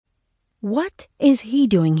What is he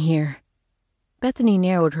doing here? Bethany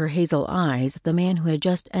narrowed her hazel eyes at the man who had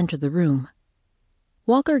just entered the room.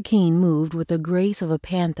 Walker Keene moved with the grace of a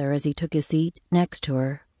panther as he took his seat next to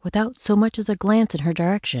her, without so much as a glance in her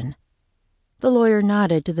direction. The lawyer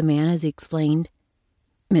nodded to the man as he explained,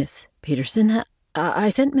 "Miss Peterson, I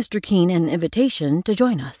sent Mr. Keene an invitation to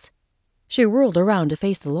join us." She whirled around to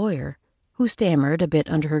face the lawyer, who stammered a bit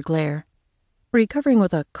under her glare. Recovering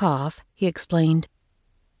with a cough, he explained,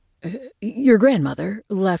 "Your grandmother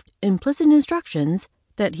left implicit instructions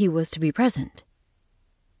that he was to be present."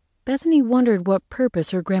 Bethany wondered what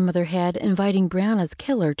purpose her grandmother had inviting Brianna's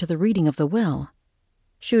killer to the reading of the will.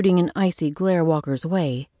 Shooting an icy glare Walker's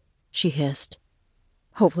way, she hissed,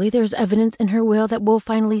 "Hopefully there's evidence in her will that will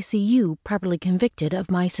finally see you properly convicted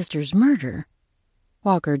of my sister's murder."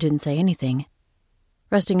 Walker didn't say anything.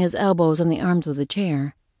 Resting his elbows on the arms of the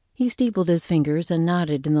chair, he steepled his fingers and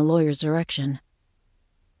nodded in the lawyer's direction.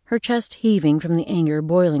 Her chest heaving from the anger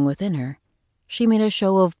boiling within her, she made a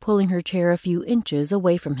show of pulling her chair a few inches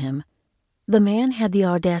away from him. The man had the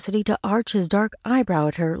audacity to arch his dark eyebrow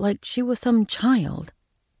at her like she was some child.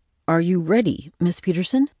 "Are you ready, Miss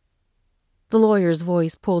Peterson?" The lawyer's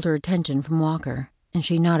voice pulled her attention from Walker, and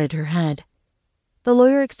she nodded her head. The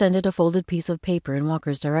lawyer extended a folded piece of paper in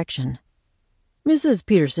Walker's direction. "Mrs.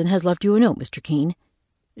 Peterson has left you a note, Mr. Keene.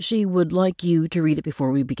 She would like you to read it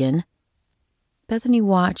before we begin." Bethany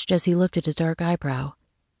watched as he lifted his dark eyebrow.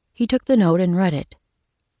 He took the note and read it.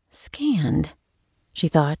 "Scanned," she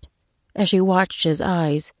thought, as she watched his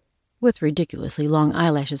eyes, with ridiculously long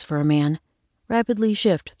eyelashes for a man, rapidly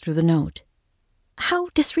shift through the note. "How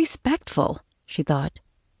disrespectful," she thought.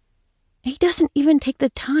 "He doesn't even take the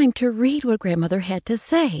time to read what grandmother had to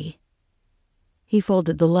say." He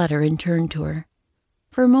folded the letter and turned to her.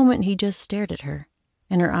 For a moment he just stared at her,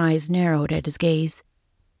 and her eyes narrowed at his gaze.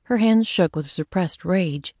 Her hands shook with suppressed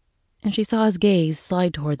rage, and she saw his gaze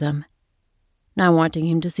slide toward them. Not wanting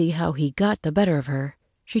him to see how he got the better of her,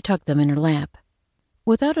 she tucked them in her lap.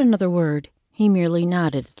 Without another word, he merely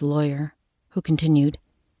nodded at the lawyer, who continued,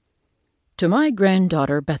 "To my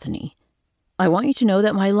granddaughter, Bethany, I want you to know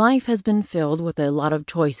that my life has been filled with a lot of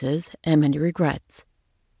choices and many regrets.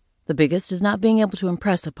 The biggest is not being able to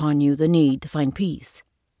impress upon you the need to find peace."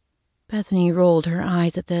 Bethany rolled her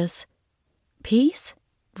eyes at this. "Peace?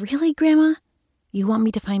 Really, Grandma? You want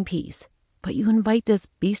me to find peace, but you invite this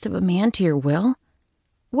beast of a man to your will?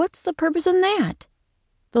 What's the purpose in that?"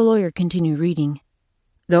 The lawyer continued reading.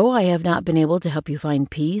 "Though I have not been able to help you find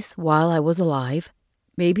peace while I was alive,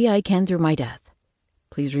 maybe I can through my death.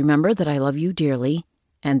 Please remember that I love you dearly,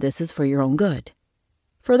 and this is for your own good.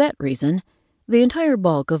 For that reason, the entire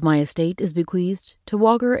bulk of my estate is bequeathed to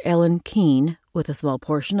Walker Ellen Keene, with a small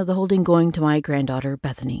portion of the holding going to my granddaughter,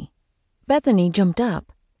 Bethany." Bethany jumped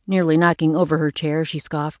up. Nearly knocking over her chair, she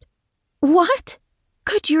scoffed, "What?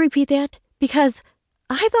 Could you repeat that? Because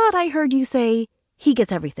I thought I heard you say he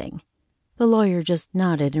gets everything." The lawyer just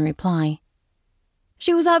nodded in reply.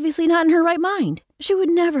 "She was obviously not in her right mind. She would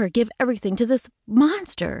never give everything to this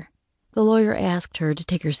monster." The lawyer asked her to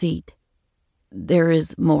take her seat. "There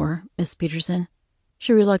is more, Miss Peterson."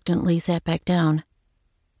 She reluctantly sat back down.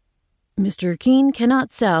 "Mr. Keene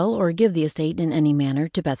cannot sell or give the estate in any manner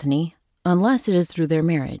to Bethany, unless it is through their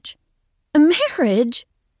marriage." "A marriage?"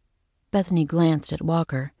 Bethany glanced at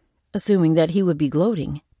Walker, assuming that he would be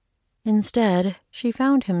gloating. Instead, she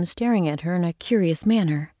found him staring at her in a curious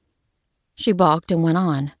manner. She balked and went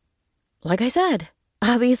on. "Like I said,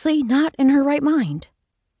 obviously not in her right mind."